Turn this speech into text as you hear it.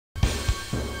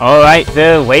Alright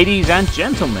there, ladies and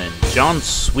gentlemen, John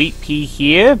Suitepee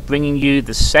here, bringing you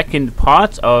the second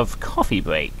part of Coffee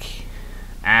Break.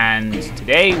 And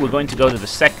today we're going to go to the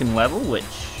second level, which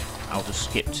I'll just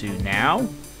skip to now,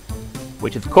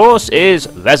 which of course is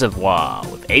Reservoir,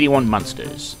 with 81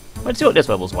 monsters. Let's see what this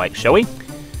level's like, shall we?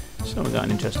 So we've got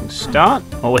an interesting start.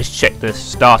 Always check the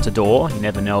starter door, you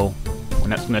never know when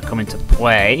that's going to come into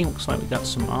play. Looks like we've got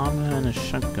some armor and a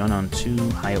shotgun on 2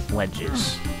 high up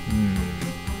ledges.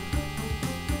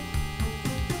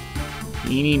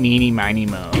 Eeny, meeny, miny,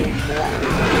 mo.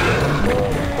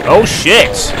 Oh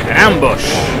shit! An ambush!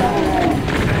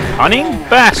 Cunning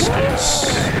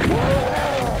bastards!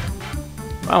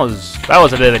 That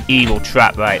was a bit of an evil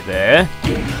trap right there.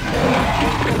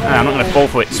 I'm not going to fall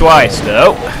for it twice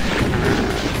though.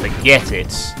 Forget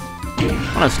it.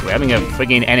 Honestly, having a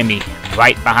friggin' enemy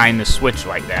right behind the switch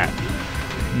like that.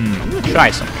 I'm going to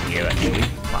try something here actually.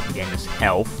 If I can gain this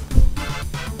health.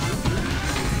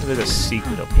 There's a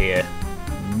secret up here.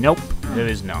 Nope, there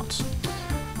is not.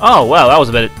 Oh, well, that was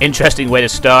a bit of an interesting way to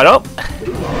start up.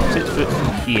 Sit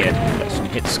from here. Got some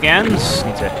hit scans.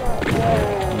 Need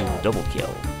to double kill.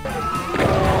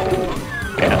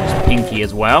 Okay, that was Pinky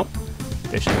as well.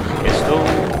 Bishop pistol.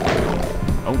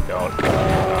 Oh, God.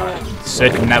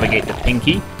 Circumnavigate the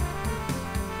Pinky.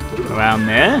 Around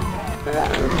there.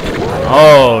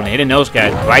 Oh, hitting those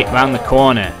guys right round the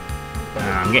corner.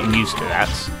 I'm getting used to that.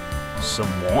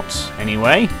 Somewhat,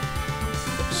 anyway.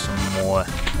 Some more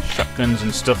shotguns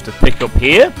and stuff to pick up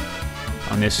here.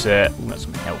 On this, ooh, that's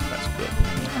some health, that's good.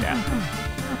 I need that.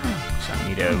 So I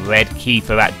need a red key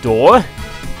for that door.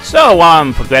 So while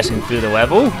I'm progressing through the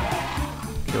level,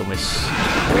 kill this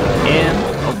in.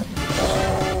 Oh.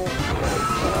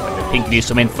 Let the Pinky do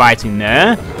some infighting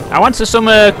there. I'll answer some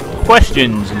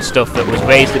questions and stuff that was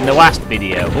raised in the last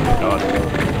video. Oh god.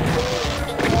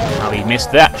 How he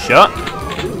missed that shot.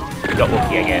 Got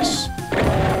lucky, I guess.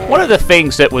 One of the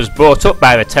things that was brought up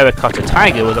by the Terracotta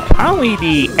Tiger was apparently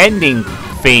the ending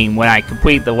theme when I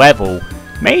complete the level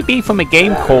may be from a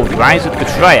game called Rise of the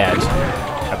Triad,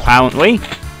 apparently.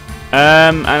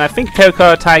 And I think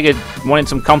Terracotta Tiger wanted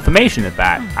some confirmation of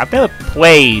that. I've never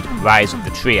played Rise of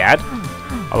the Triad,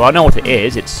 although I know what it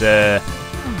is. It's a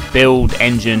build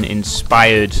engine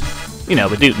inspired, you know,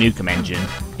 the Duke Nukem engine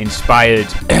inspired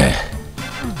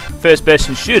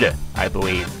first-person shooter, I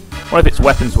believe. One of its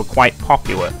weapons were quite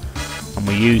popular and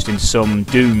were used in some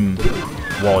Doom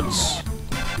WODs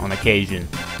on occasion.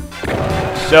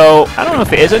 So, I don't know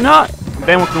if it is or not. If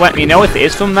anyone can let me know if it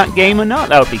is from that game or not,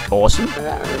 that would be awesome. Some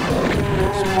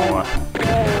more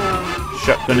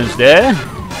shotgunners there.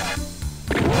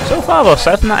 So far though,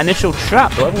 aside from that initial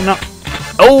trap, the level not...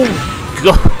 Oh,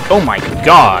 God. Oh my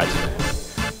god.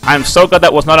 I'm so glad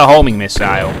that was not a homing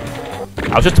missile.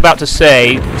 I was just about to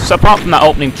say, so apart from that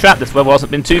opening trap, this level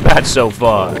hasn't been too bad so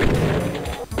far.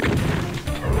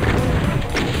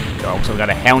 Oh, so we've got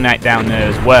a Hell Knight down there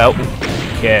as well.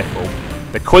 Careful.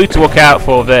 The clue to look out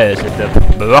for there is if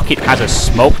the rocket has a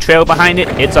smoke trail behind it,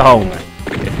 it's a homer.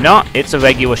 If not, it's a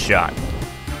regular shot.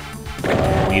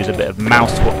 We'll use a bit of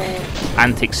mouse hook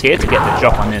antics here to get the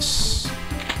drop on this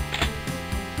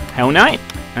Hell Knight.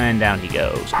 And down he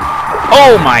goes.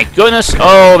 Oh my goodness!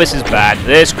 Oh, this is bad.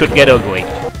 This could get ugly.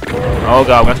 Oh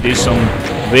god, I'm going to have to do some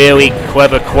really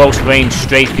clever close-range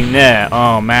strafing there.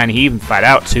 Oh man, he even fired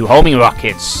out 2 homing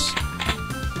rockets.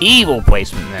 Evil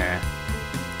placement there.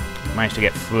 Managed to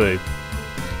get through.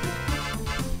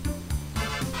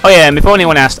 Oh yeah, and before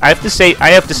anyone asked, I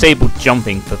have disabled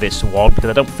jumping for this WOD because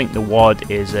I don't think the WOD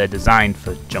is designed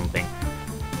for jumping.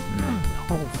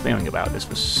 Whole feeling about this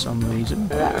for some reason.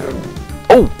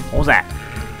 Oh, what was that?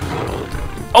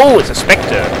 Oh, it's a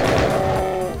Spectre.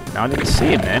 No, I didn't see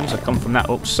him then, so I come from that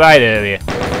upside area.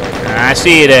 I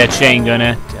see you there, Chain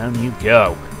Gunner. Down you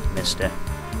go, mister.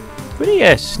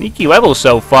 Pretty sneaky level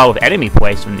so far with enemy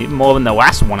placement, even more than the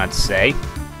last one, I'd say.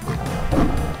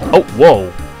 Oh,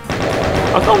 whoa.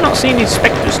 Although I'm not seeing these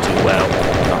Spectres too well.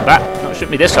 Not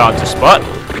shouldn't be this hard to spot.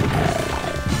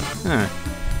 Huh.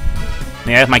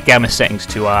 Yeah, my gamma setting's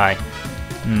too high.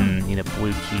 Need a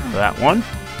blue key for that one.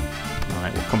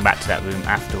 Alright, we'll come back to that room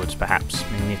afterwards, perhaps.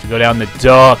 Maybe we need to go down the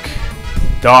dark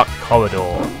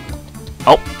corridor.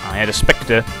 Oh, I had a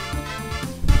Spectre.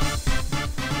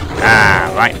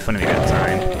 Ah, right in front of me that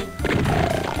time.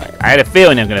 I had a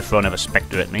feeling they were going to throw another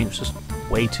Spectre at me. It was just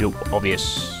way too obvious,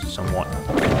 somewhat.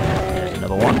 There's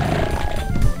another one.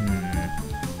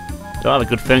 Don't have a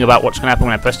good feeling about what's going to happen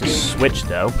when I press the switch,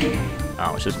 though.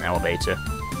 Oh, it's just an elevator.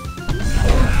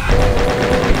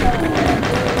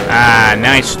 Ah,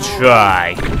 nice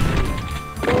try.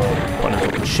 One of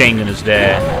the chain gunners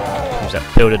there. Use that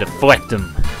pill to deflect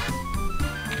them.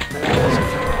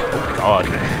 God.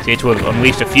 Seem to have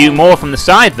unleashed a few more from the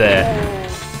side there.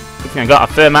 Good thing I got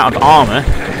a fair amount of armour.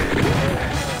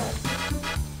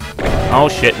 Oh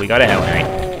shit, we got a hell mate.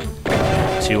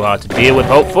 Too hard to deal with,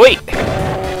 hopefully.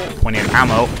 Plenty of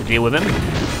ammo to deal with him.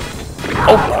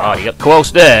 Oh God, he got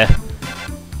close there.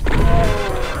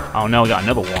 Oh no, we got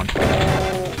another one.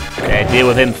 Okay, deal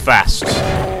with him fast.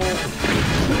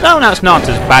 No, that's not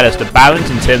as bad as the Barons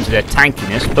in terms of their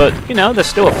tankiness, but, you know, they're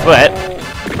still a threat.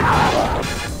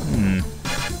 I'm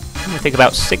going to think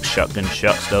about 6 shotgun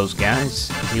shots, those guys.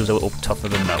 He was a little tougher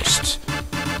than most.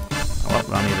 Oh,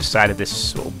 we're on the other side of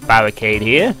this little barricade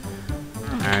here.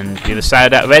 And the other side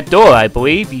of that red door, I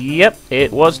believe. Yep,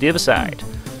 it was the other side.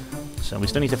 So we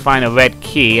still need to find a red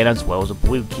key, and as well as a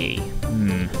blue key.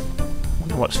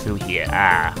 Wonder what's through here.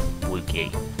 Ah, blue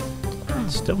key.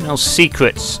 Still no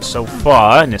secrets so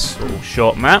far in this little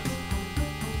short map.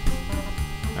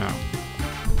 Oh.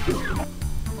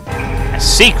 A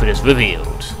secret is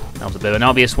revealed. That was a bit of an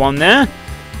obvious one there.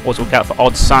 Always look out for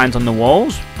odd signs on the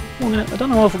walls. I don't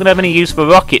know if we're going to have any use for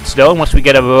rockets though, unless we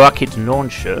get a rocket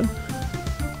launcher.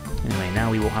 Anyway, now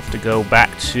we will have to go back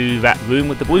to that room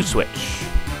with the blue switch.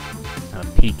 Have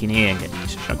a peek in here and get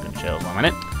these shotgun shells on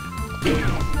it.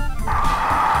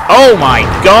 Oh my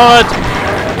God!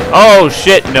 Oh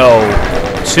shit, no.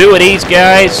 2 of these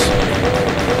guys.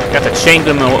 Got to chain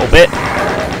gun them a little bit.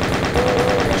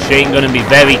 Chain gun and be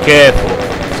very careful.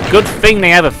 It's a good thing they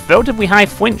have a relatively high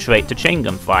flinch rate to chain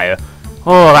gun fire.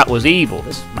 Oh, that was evil.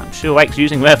 This map sure likes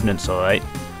using revenants, alright.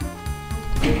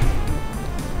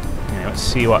 Yeah, let's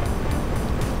see what...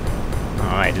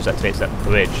 Alright, just activates that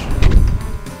bridge.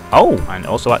 Oh, and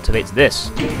also activates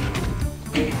this.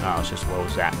 Oh, it's just what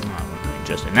was that? Oh, I wasn't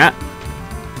interested in that.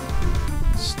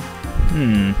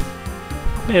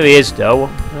 There he is, though.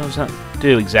 What does that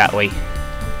do exactly?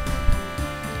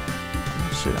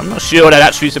 I'm not sure what that's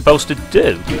actually supposed to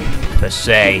do, per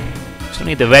se. Still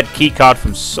need the red keycard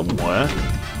from somewhere.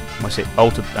 Unless it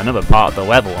altered another part of the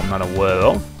level I'm not aware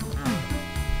of.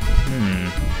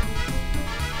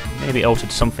 Maybe it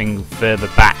altered something further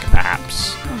back,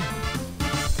 perhaps.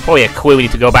 Probably a clue we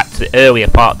need to go back to the earlier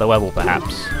part of the level,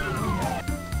 perhaps.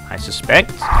 I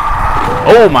suspect.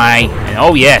 Oh my!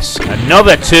 Oh yes,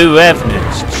 another 2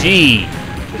 revenants. Gee,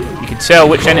 you can tell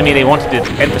which enemy they wanted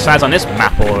to emphasize on this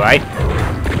map, alright.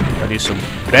 I'll do some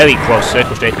very close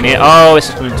circle strafing here. Oh, this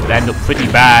is going to end up pretty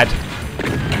bad.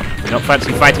 Not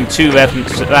fancy fighting 2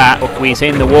 revenants at that. Look, he's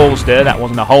in the walls there. That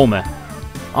wasn't a homer.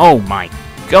 Oh my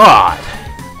God!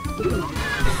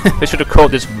 They should have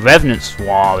called this Revenants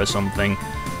War or something.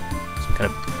 Some kind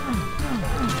of...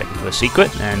 Just checking for a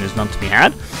secret, and there's none to be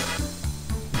had.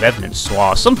 Revenant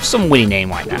Swar, some witty name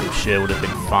like that, I'm sure would have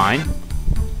been fine.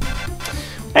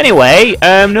 Anyway,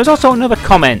 there was also another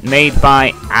comment made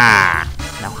by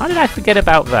Now, how did I forget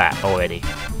about that already?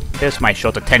 Here's my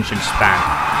short attention span.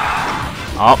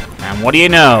 Oh, and what do you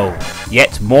know?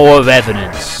 Yet more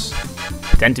revenants.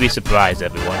 Pretend to be surprised,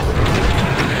 everyone.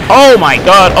 Oh my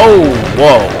God! Oh,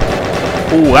 whoa!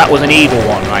 Ooh, that was an evil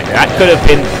one right there. That could have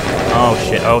been. Oh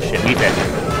shit! We did.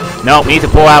 No, we need to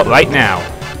pull out right now.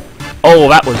 Oh,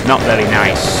 that was not very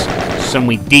nice. Some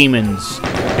wee demons.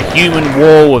 The human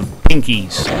wall of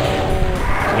pinkies.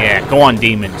 Yeah, go on,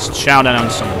 demons. Chow down on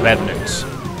some revenants.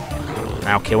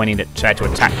 I'll kill any that try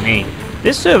to attack me.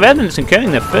 This revenant's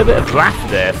incurring a fair bit of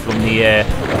wrath there from the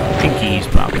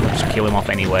pinkies, but I'll just kill him off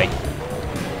anyway.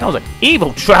 That was an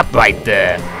evil trap right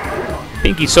there.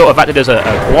 Pinky sort of acted as a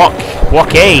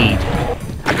blockade.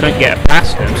 I couldn't get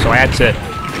past them, so I had to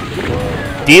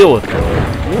deal with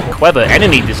them. Ooh, clever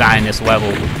enemy design in this level.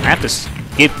 I have to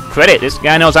give credit. This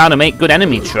guy knows how to make good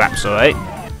enemy traps, alright?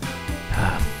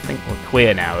 I think we're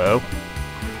clear now, though.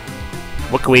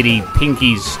 Luckily, the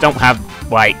pinkies don't have,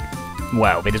 like,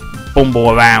 well, they just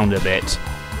bumble around a bit.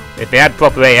 If they had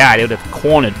proper AI, they would have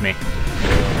cornered me.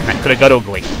 That could have got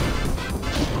ugly.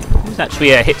 There's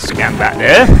actually a hit scan back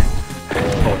there.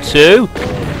 Or 2.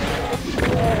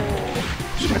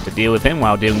 Just have to deal with him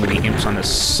while dealing with the imps on the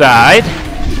side.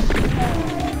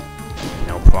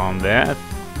 No problem there.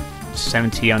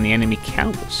 70 on the enemy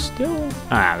count, but still...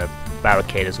 the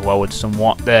barricade is lowered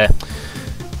somewhat there.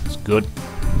 That's good.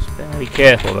 Just very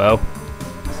careful, though.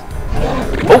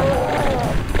 Oh!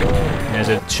 There's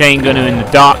a chain gunner in the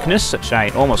darkness, which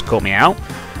almost caught me out.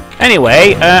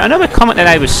 Anyway, another comment that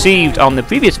I received on the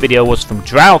previous video was from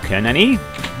Drauken, and he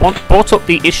brought up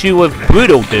the issue of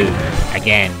Brutal Doom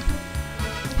again,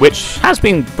 which has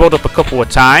been brought up a couple of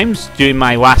times during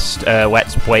my last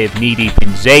Let's Play of Knee Deep in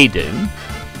Zaydoom.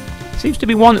 Seems to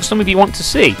be one that some of you want to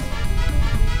see.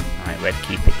 Alright, red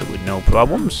key picked up with no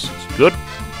problems. It's good.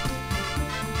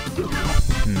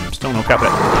 Still no cap.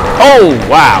 Oh,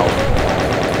 wow!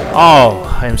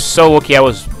 Oh, I'm so lucky I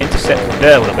was intercepted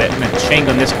there a little bit. I'm going to chain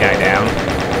gun this guy down.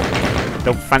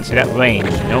 Don't fancy that range.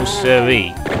 No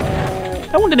siree.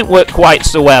 That one didn't work quite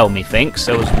so well, methinks.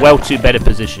 I was well too better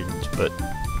positioned, but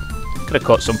could have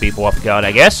caught some people off guard,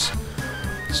 I guess.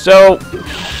 So,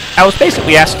 I was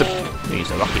basically asked to use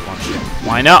a rocket launcher.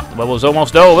 Why not? The level's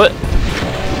almost over.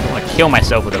 I don't want to kill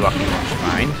myself with a rocket launcher,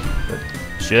 mind. But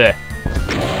sure.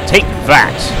 Take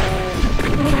that,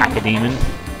 Cacodemon.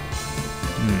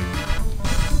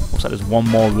 Looks like there's one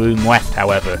more room left,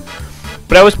 however.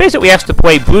 But I was basically asked to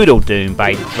play Brutal Doom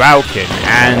by Drauken,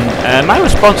 and my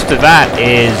response to that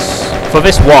is, for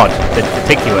this WOD in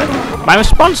particular, my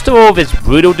response to all of his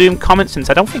Brutal Doom comments, since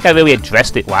I don't think I really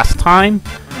addressed it last time,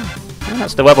 and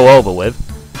that's the level over with,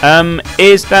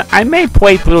 is that I may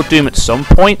play Brutal Doom at some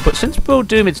point, but since Brutal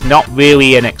Doom is not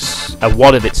really a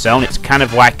WOD of its own, it's kind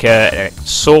of like a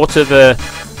sort of a...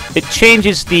 It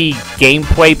changes the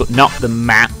gameplay, but not the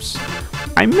maps.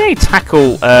 I may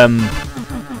tackle...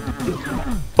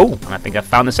 Oh, and I think I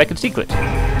found the second secret.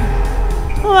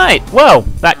 Alright, well,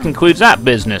 that concludes that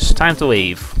business. Time to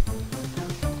leave.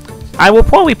 I will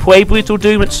probably play Brutal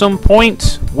Doom at some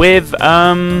point with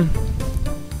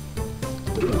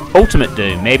Ultimate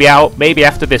Doom. Maybe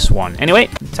after this one. Anyway,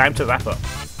 time to wrap up.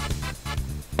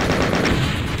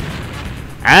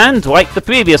 And like the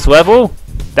previous level,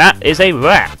 that is a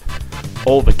wrap.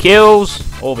 All the kills,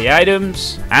 all the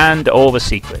items, and all the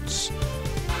secrets.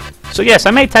 So yes,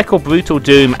 I may tackle Brutal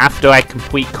Doom after I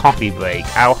complete Coffee Break.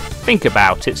 I'll think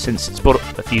about it since it's brought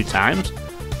up a few times.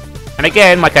 And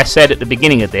again, like I said at the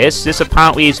beginning of this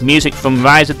apparently is music from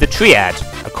Rise of the Triad,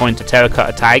 according to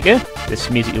Terracotta Tiger, this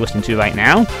music you're listening to right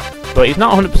now, but he's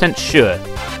not 100% sure.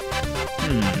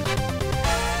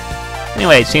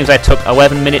 Anyway, it seems I took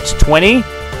 11 minutes 20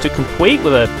 to complete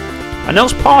with and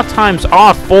those par times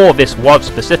are for this WOD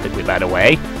specifically, by the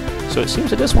way, so it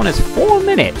seems that this one is 4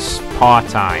 minutes par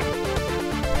time.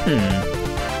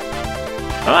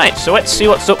 Alright, so let's see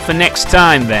what's up for next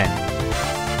time then.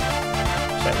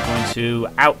 So we're going to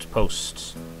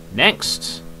Outposts.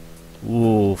 Next.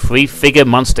 Ooh, 3-figure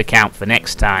monster count for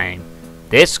next time.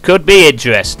 This could be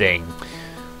interesting.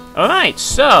 Alright,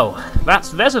 so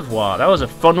that's Reservoir. That was a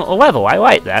fun little level. I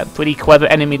like that. Pretty clever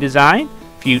enemy design.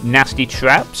 A few nasty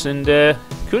traps, and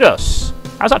kudos.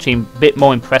 I was actually a bit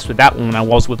more impressed with that one than I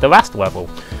was with the last level.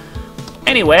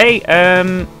 Anyway,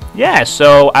 yeah,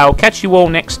 so I'll catch you all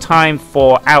next time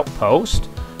for Outpost.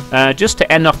 Just to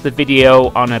end off the video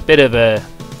on a bit of a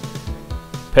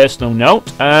personal note,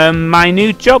 my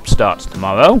new job starts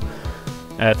tomorrow.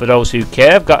 For those who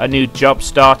care, I've got a new job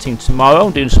starting tomorrow.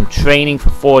 I'm doing some training for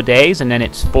 4 days, and then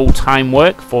it's full-time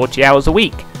work, 40 hours a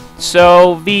week.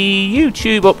 So the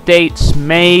YouTube updates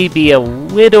may be a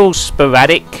little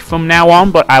sporadic from now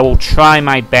on, but I will try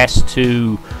my best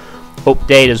to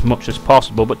update as much as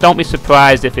possible. But don't be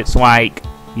surprised if it's like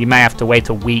you may have to wait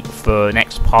a week for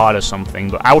next part or something,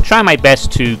 but I will try my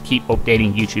best to keep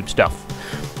updating YouTube stuff.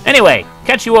 Anyway,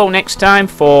 catch you all next time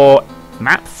for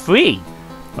map 3.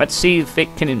 Let's see if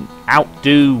it can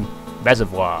outdo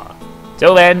Reservoir.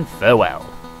 Till then, farewell,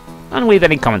 and leave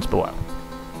any comments below.